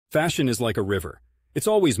Fashion is like a river. It's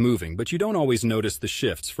always moving, but you don't always notice the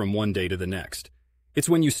shifts from one day to the next. It's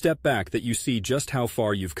when you step back that you see just how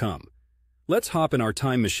far you've come. Let's hop in our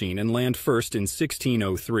time machine and land first in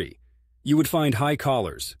 1603. You would find high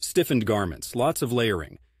collars, stiffened garments, lots of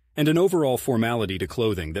layering, and an overall formality to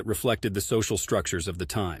clothing that reflected the social structures of the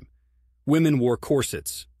time. Women wore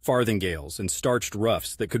corsets, farthingales, and starched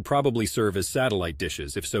ruffs that could probably serve as satellite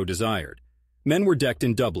dishes if so desired. Men were decked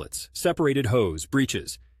in doublets, separated hose,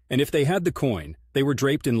 breeches, and if they had the coin, they were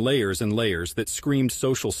draped in layers and layers that screamed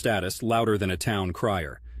social status louder than a town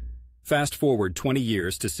crier. Fast forward 20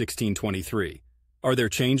 years to 1623. Are there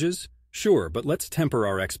changes? Sure, but let's temper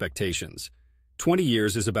our expectations. 20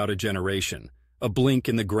 years is about a generation, a blink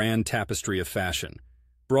in the grand tapestry of fashion.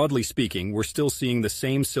 Broadly speaking, we're still seeing the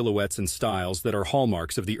same silhouettes and styles that are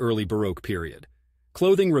hallmarks of the early Baroque period.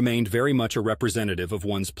 Clothing remained very much a representative of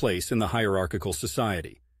one's place in the hierarchical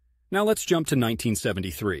society. Now let's jump to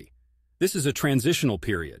 1973. This is a transitional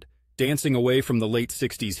period, dancing away from the late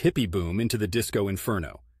 60s hippie boom into the disco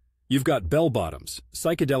inferno. You've got bell-bottoms,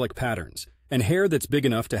 psychedelic patterns, and hair that's big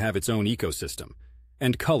enough to have its own ecosystem.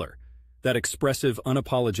 And color, that expressive,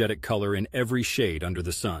 unapologetic color in every shade under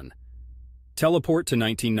the sun. Teleport to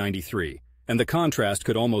 1993, and the contrast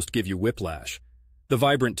could almost give you whiplash. The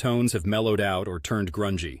vibrant tones have mellowed out or turned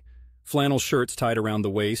grungy. Flannel shirts tied around the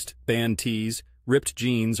waist, band tees, ripped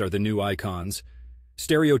jeans are the new icons.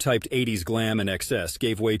 Stereotyped 80s glam and excess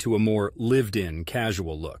gave way to a more lived-in,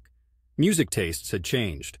 casual look. Music tastes had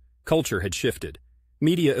changed. Culture had shifted.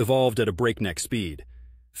 Media evolved at a breakneck speed.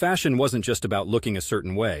 Fashion wasn't just about looking a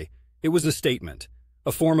certain way. It was a statement,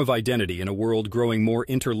 a form of identity in a world growing more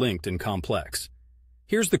interlinked and complex.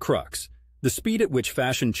 Here's the crux. The speed at which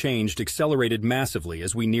fashion changed accelerated massively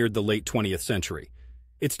as we neared the late 20th century.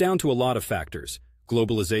 It's down to a lot of factors: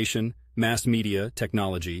 globalization, mass media,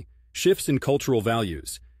 technology, shifts in cultural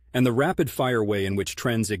values, and the rapid-fire way in which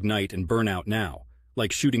trends ignite and burn out now,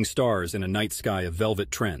 like shooting stars in a night sky of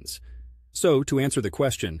velvet trends. So, to answer the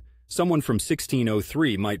question, someone from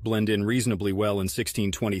 1603 might blend in reasonably well in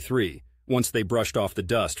 1623, once they brushed off the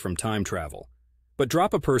dust from time travel. But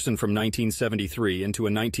drop a person from 1973 into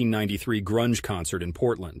a 1993 grunge concert in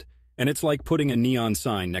Portland, and it's like putting a neon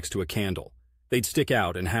sign next to a candle. They'd stick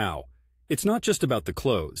out, and how. It's not just about the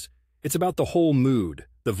clothes. It's about the whole mood,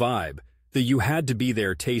 the vibe, the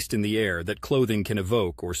you-had-to-be-there taste in the air that clothing can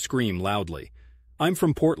evoke or scream loudly. I'm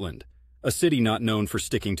from Portland, a city not known for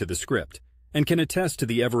sticking to the script, and can attest to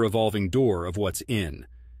the ever-evolving door of what's in.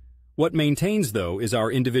 What maintains, though, is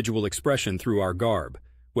our individual expression through our garb,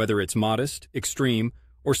 whether it's modest, extreme,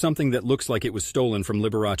 or something that looks like it was stolen from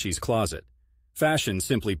Liberace's closet. Fashion,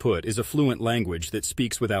 simply put, is a fluent language that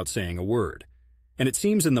speaks without saying a word. And it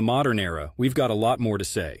seems in the modern era, we've got a lot more to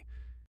say.